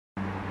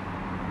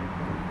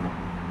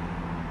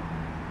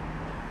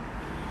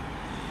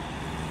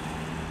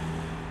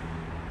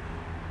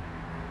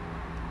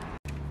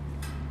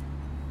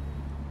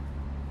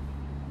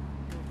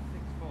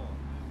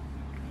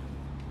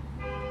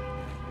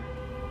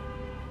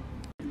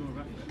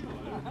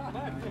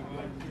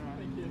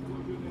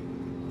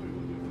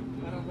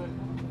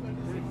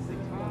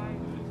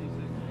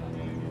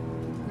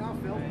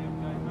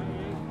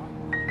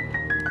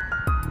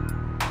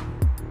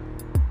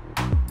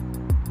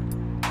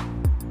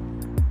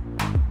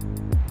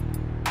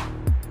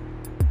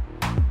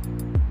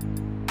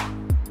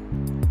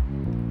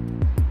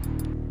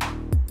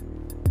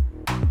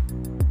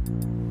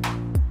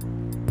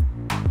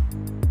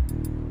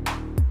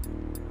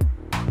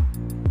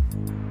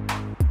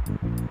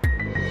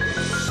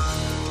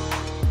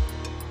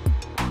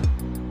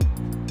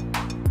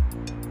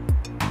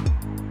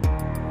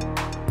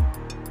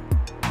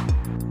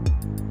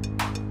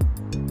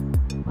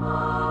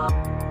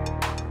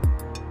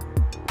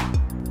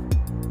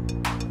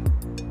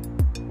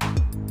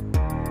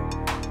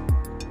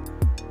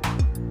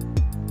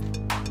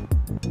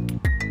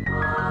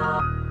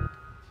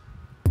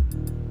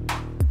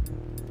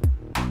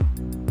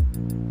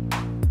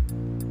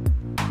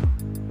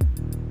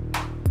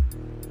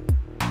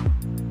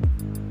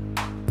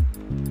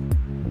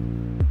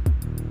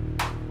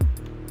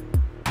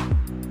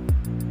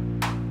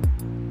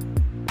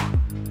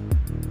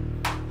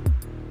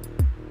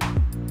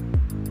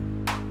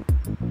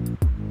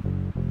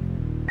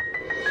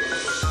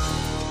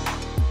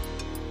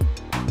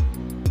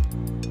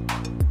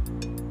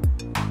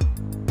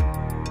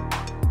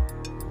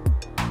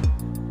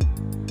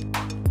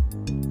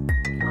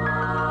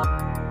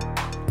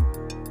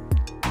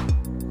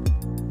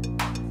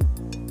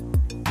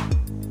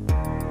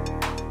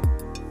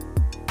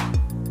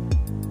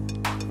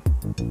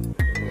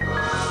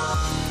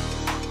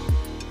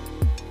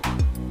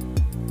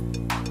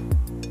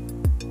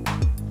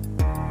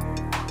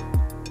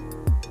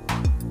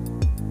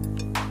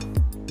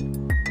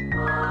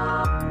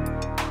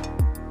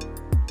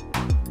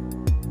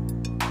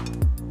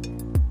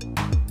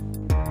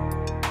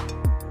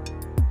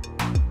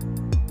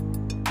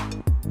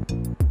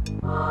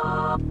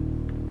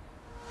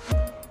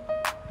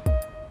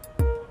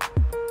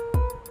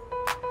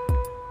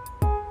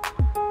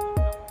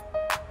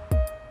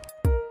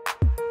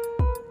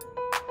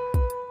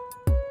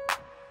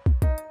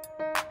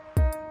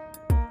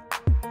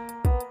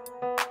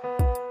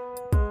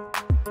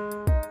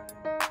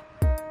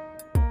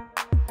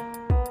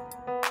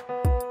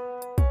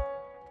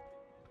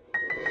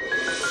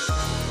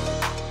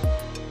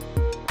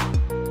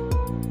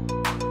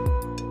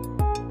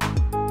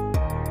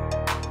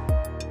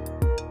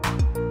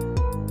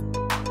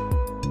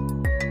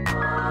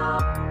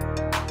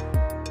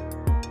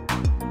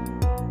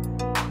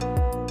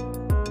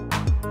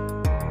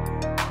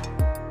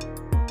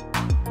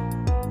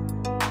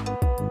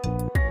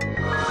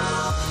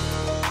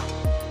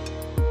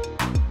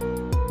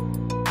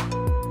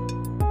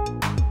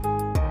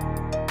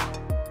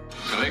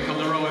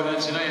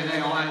today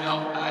they line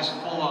up as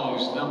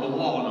follows. Number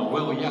 1,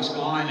 Will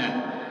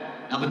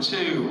Yaskalainen. Number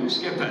 2,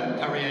 skipper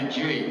Perry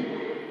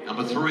NG.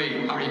 Number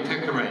 3, Harry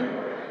Pickering.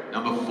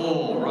 Number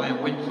 4,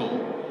 Ryan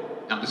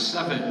Wintle. Number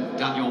 7,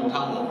 Daniel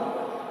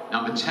Powell.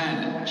 Number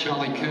 10,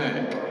 Charlie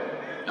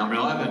Kirk. Number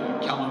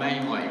 11, Callum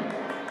Ainley.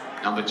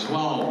 Number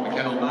 12,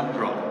 Michael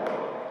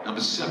Mandron.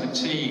 Number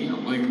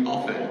 17, Luke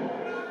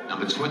Offord.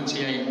 Number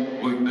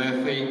 28, Luke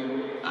Murphy.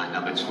 And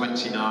number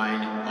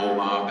 29,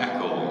 Omar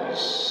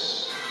Beckles.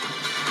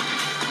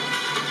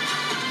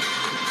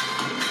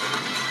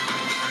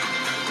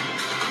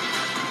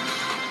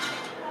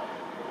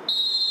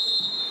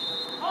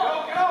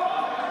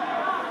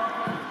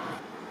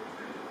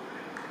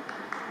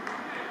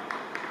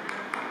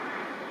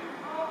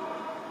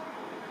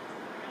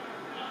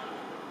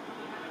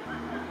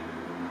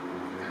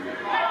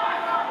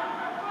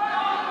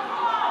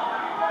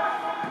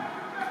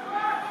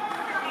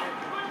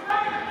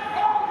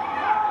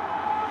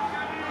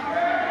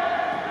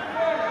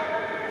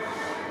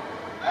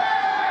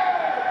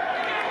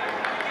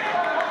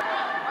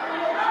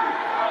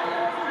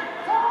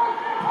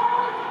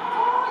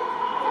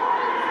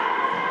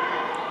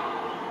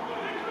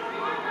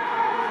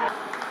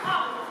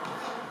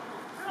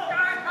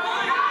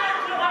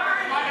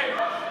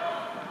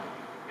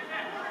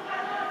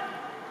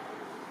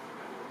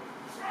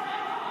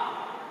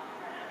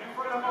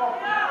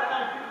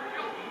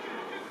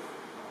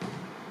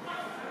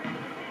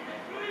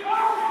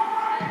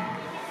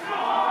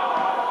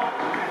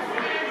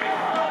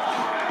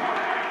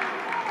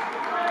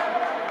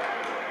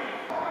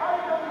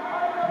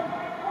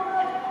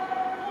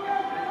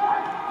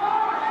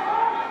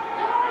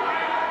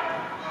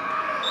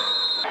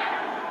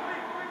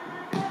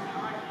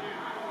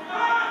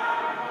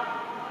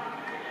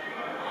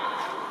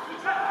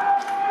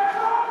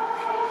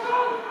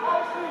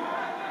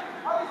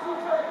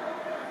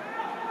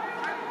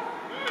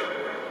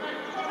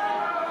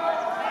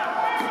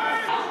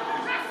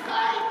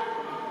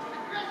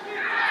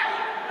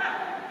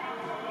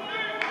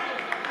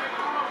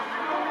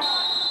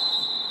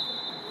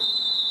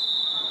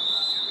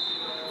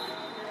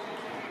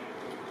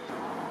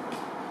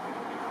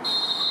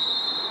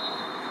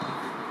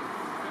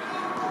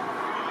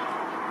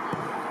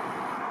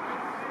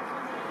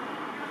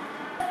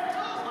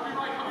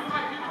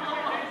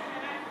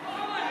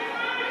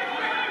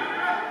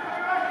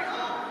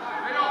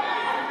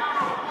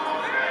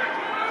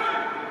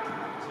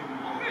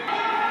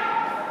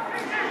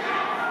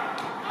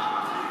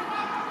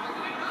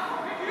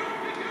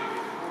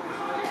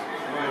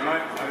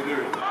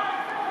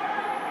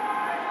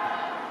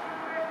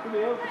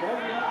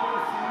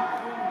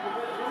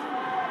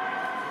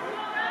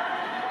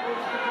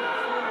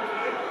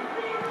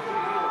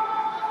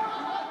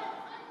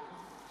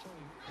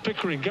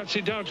 Pickering gets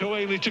it down to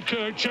Ailey, to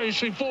Kirk,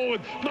 chasing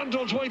forward.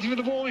 Mandron's waiting for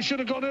the ball. He should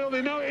have gone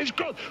early. Now it is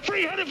crossed.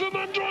 Free header for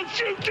Mandron.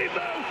 Shoots it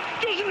though.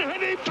 Doesn't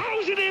head it.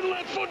 Powers it in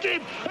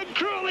left-footed. And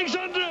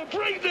Alexander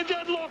break the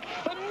deadlock.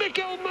 And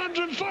Mikel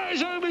Mandron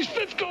fires home his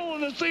 5th goal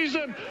of the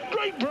season.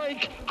 Great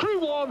break.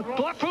 Crew 1,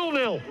 Blackpool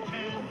 0.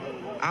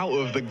 Out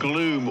of the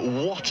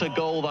gloom, what a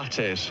goal that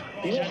is.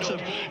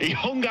 He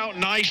hung out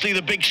nicely,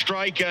 the big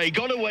striker. He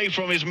got away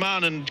from his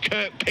man and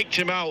Kirk picked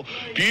him out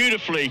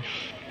beautifully.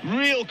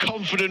 Real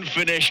confident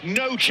finish,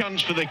 no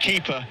chance for the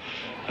keeper.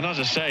 And as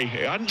I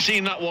say, I hadn't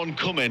seen that one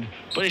coming,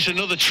 but it's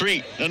another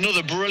treat,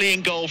 another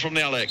brilliant goal from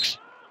the Alex.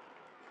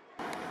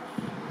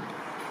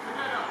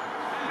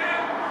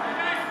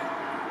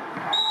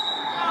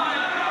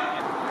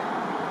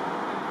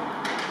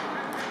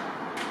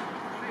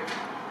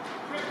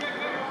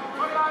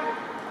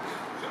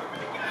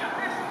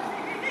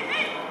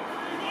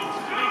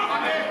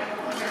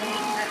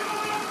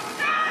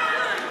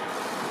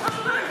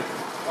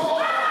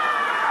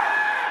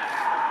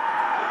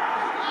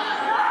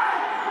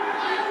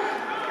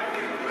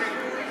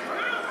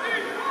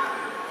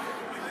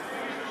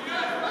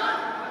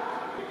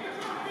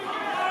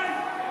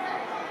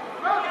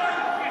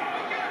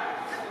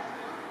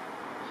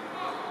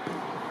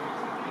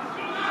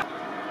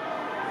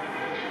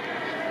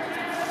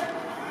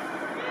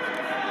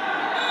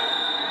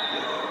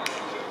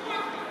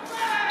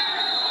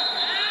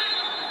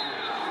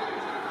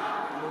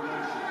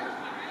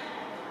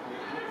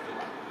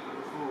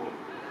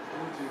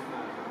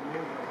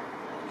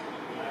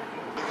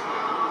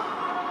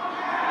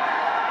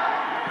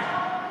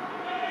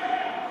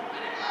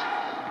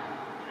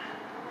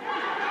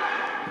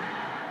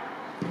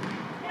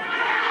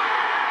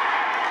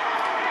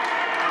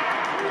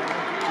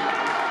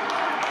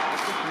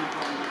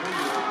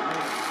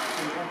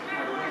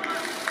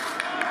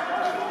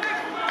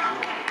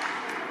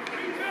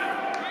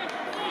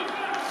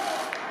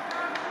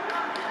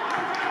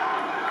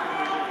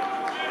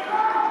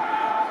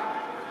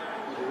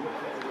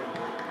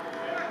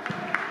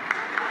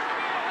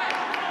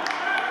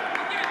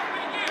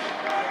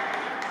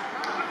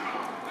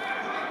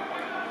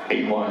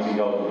 Equalising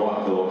goal for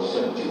Blackpool,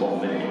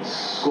 71 minutes.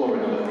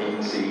 Scoring number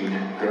 18,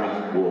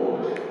 Grant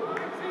Ward.